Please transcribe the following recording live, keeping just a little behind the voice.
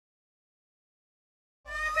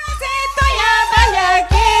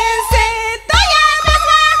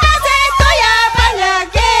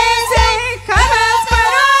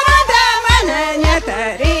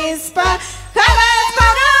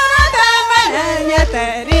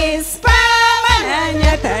tarispa,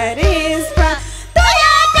 manaña tarispa.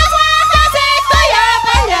 Tuya peswajase, tuya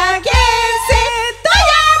pañaquisi,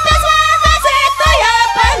 tuya peswajase, tuya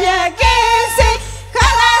pañaquisi.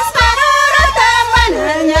 Jajas parurota,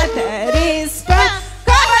 manaña tarispa,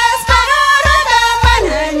 jajas parurota,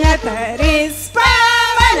 manaña tarispa,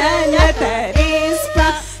 manaña tarispa.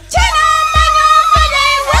 Chana maño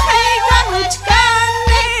hallay wajay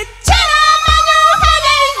gamuchkani, chana maño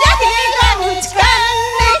hallay yaki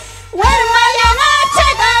gamuchkani. Warmayana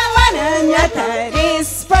chayta manaña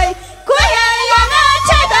tarispay, kuyayana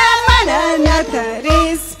chayta manaña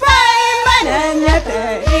tarispay, manaña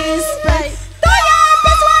tarispay. Tuya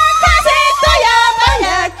peswajase, tuya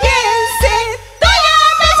pañaquisi, tuya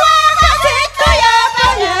peswajase, tuya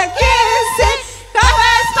pañaquisi.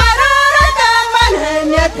 Jajas parurota,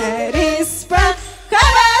 manaña tarispa,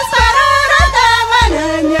 jajas parurota,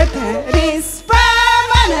 manaña tarispa,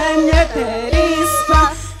 manaña tarispa.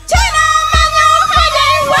 Chana maño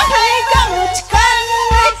hallay wajay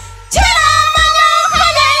gamuchkani, chana maño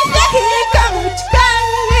hallay yaki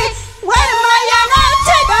gamuchkani. Warmayana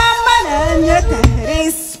chayta manaña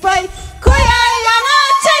tarispay, kuyayana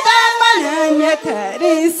chayta manaña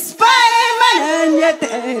tarispay, manaña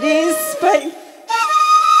tarispay.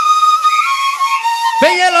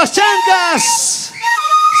 Peña Los Chancas,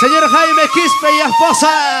 señor Jaime Quispe y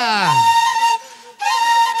esposa.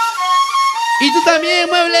 Y tú también,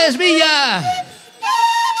 Muebles Villa.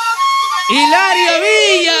 Hilario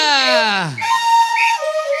Villa.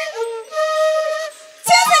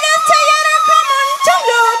 Chasana chayara como un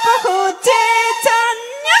cholo pojuchecha,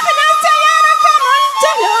 ñajana chayara como un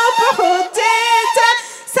cholo pojuchecha.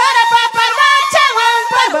 Sara paparba chawan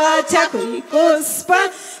parba chakuikuspa,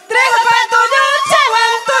 trego patuyo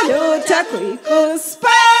chawan tuyo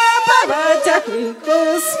chakuikuspa, parba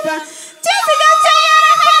chakuikuspa. Chasana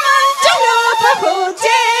chayara como un cholo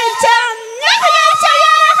pojuchecha, ñajana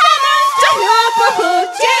chayara como un cholo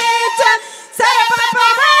pojuchecha. Sara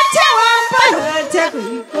paparba chawan parba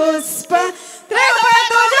chakuikuspa, trego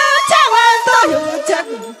patuyo chawan tuyo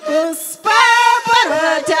chakuikuspa, parba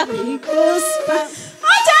chakuikuspa.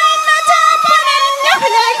 Achayna chapanem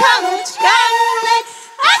ñuqllay hamuchkani,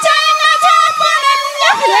 achayna chapanem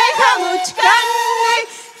ñuqllay hamuchkani.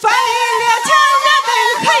 Familia chayllatin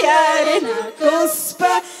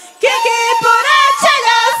hayarinakuspa, kiki pura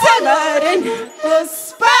chaya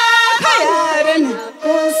salvarinakuspa,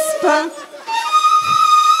 hayarinakuspa.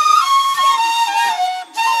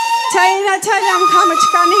 Chayna chayam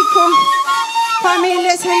hamuchkaniku,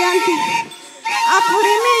 familia chayanti.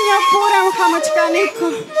 Apurimiño puram hamuchkaniku.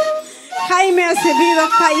 Jaime Acevedo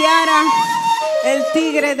Jayara, el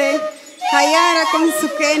tigre de Jayara con su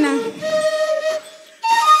quena.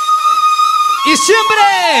 Y siempre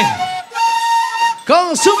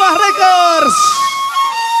con Sumaq Records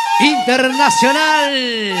Internacional.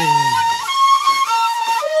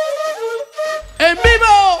 En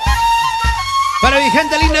vivo para mi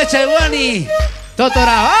gente linda de Cheguani,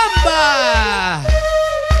 Totorabamba.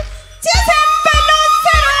 Chisimpay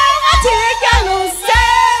Lucero, Achikiaq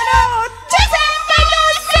Lucero, Chisimpay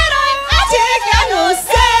Lucero, Achikiaq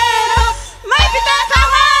Lucero. Maypita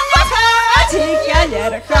hawan waka Achikiaq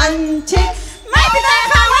yarqanchik, maypita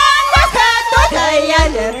hawan waka tutaya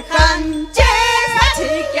yarqanchik,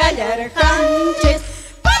 Achikiaq yarqanchik.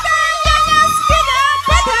 Patayañas killa,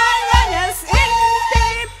 patayañas inti,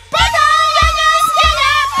 patayañas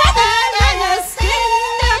killa, patayañas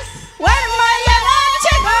inti. Warmayana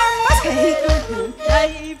chaywan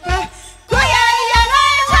maskaykunaypa, kuyayana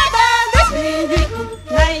chayta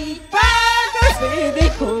despedikunaypa,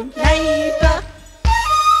 despedikunaypa.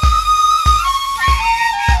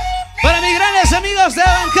 Para mis grandes amigos de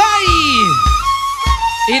Abancay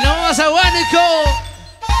y nos vamos a Huánuco.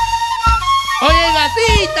 Oye,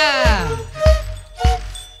 gatita.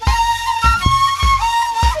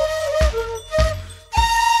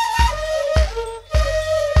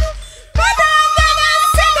 Patayañas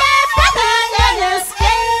sede, patayañas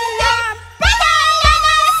killa,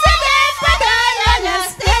 patayañas sede, patayañas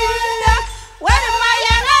killa.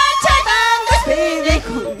 Warmayana chayta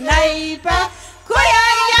despedikunaypa,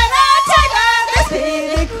 kuyayana chayta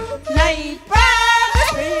despedikunaypa,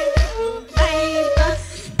 despedikunaypa.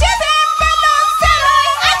 Chisimpay Lucero,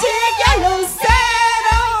 Achikiaq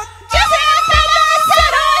Lucero, Chisimpay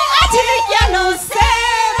Lucero, Achikiaq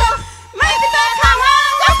Lucero. Maypita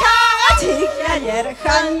hawan waka Achikiaq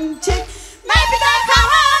yarqanchik, maypita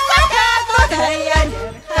hawan waka tutaya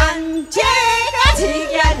yarqanchik,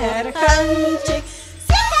 Achikiaq yarqanchik.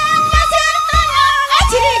 Sietoña siertoña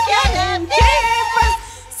Achikiaq llanchipas,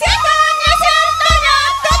 sietoña siertoña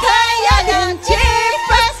tutaya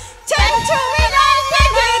llanchipas. Chanchu wilay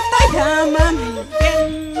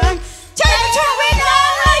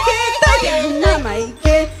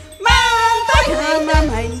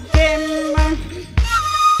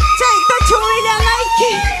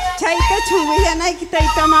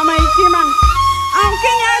taita mamaykiman aunque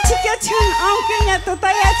ña Achikiaqchun aunque ña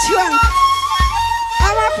tutayachuan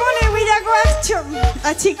amapuni willaguaqchu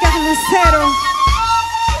Achikiaq Lucero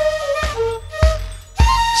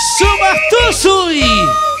Sumaq Tusuy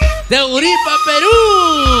de Uripa, Perú.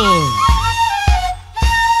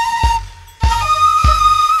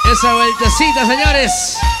 Esa vueltecita, señores.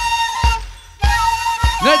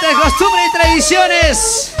 Nuestra costumbre y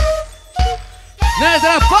tradiciones.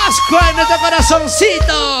 Nuestra Pascua en nuestro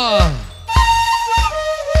corazoncito.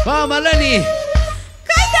 Vamos, Marleni.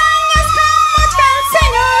 Caitañas jamás el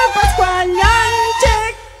Señor Pascualanche.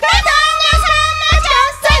 Caitañas jamás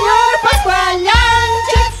el Señor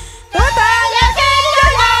Pascualanche. Totalla que yo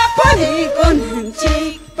la poli con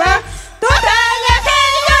chipa. Totalla que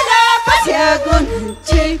yo la pasea con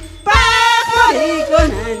chipa. Poli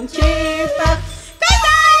con chipa.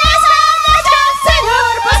 Caitañas jamás el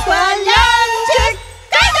Señor Pascualanche.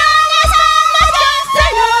 Caitañas jamás el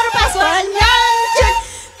Señor Pascualanche.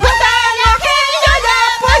 Totalla que yo la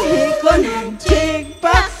poli con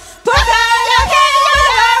chipa. Totalla que yo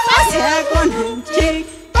la pasea con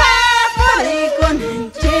chipa. Poli con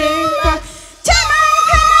chipa.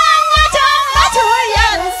 Chamanca naña chamba chuya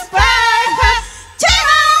ruspaja.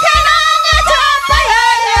 Chamanca naña chamba ya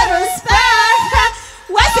ruspaja.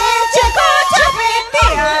 Wasinche cocha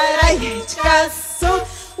pitiara yechkaso.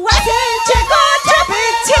 Wasinche cocha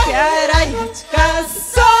pitiara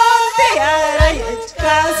yechkaso. Tiara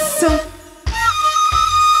yechkaso.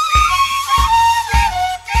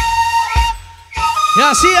 Y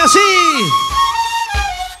así, así.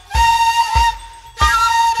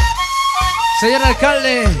 Señor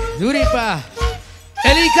alcalde de Uripa,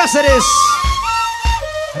 Eli Cáceres,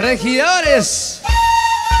 regidores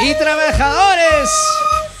y trabajadores.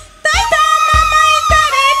 Taita mamay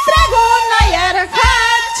tare traguna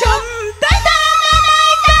yarhachum. Taita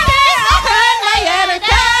mamay tare ajana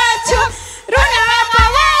yarhachum. Runa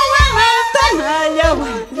pawawa mantanaya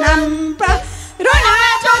nampa. Runa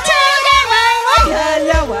chochura mango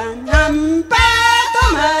yalawa nampa.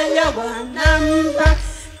 Tomalawa nampa.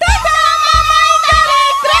 Taita mamay tare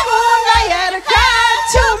traguna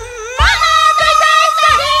yarhachum. Mama taita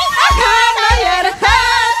tare ajana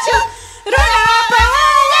yarhachum. Runa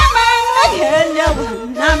pawawa mango yalawa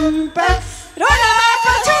nampa. Runa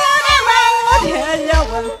chochura mango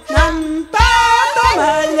yalawa nampa.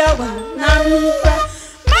 Tomalawa nampa.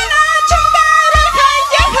 Mana chuntara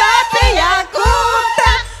kaya happy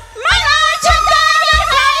yakuta. Mana chuntara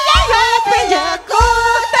kaya happy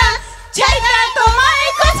yakuta. Chaita tomay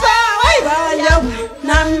kuspa oy valawa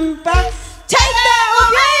nampa. Chaita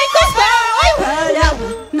ubay kuspa oy valawa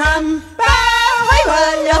nampa. Oy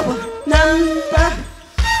valawa nampa.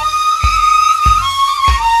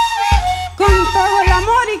 Con todo el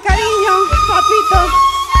amor y cariño, papito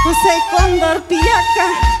José Cóndor Pillaca,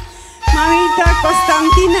 mamita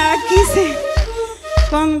Constantina Aquise,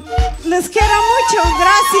 les quiero mucho,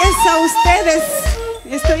 gracias a ustedes.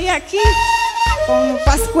 Estoy aquí como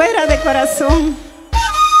pascuera de corazón.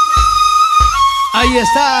 Ahí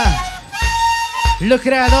está. Los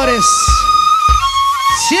creadores.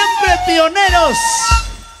 Siempre pioneros.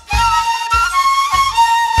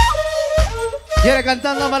 Quiere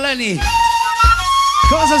cantando Marleni.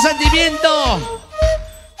 Con su sentimiento.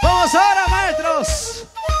 Vamos ahora, maestros.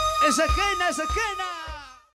 Esa quena, esa quena.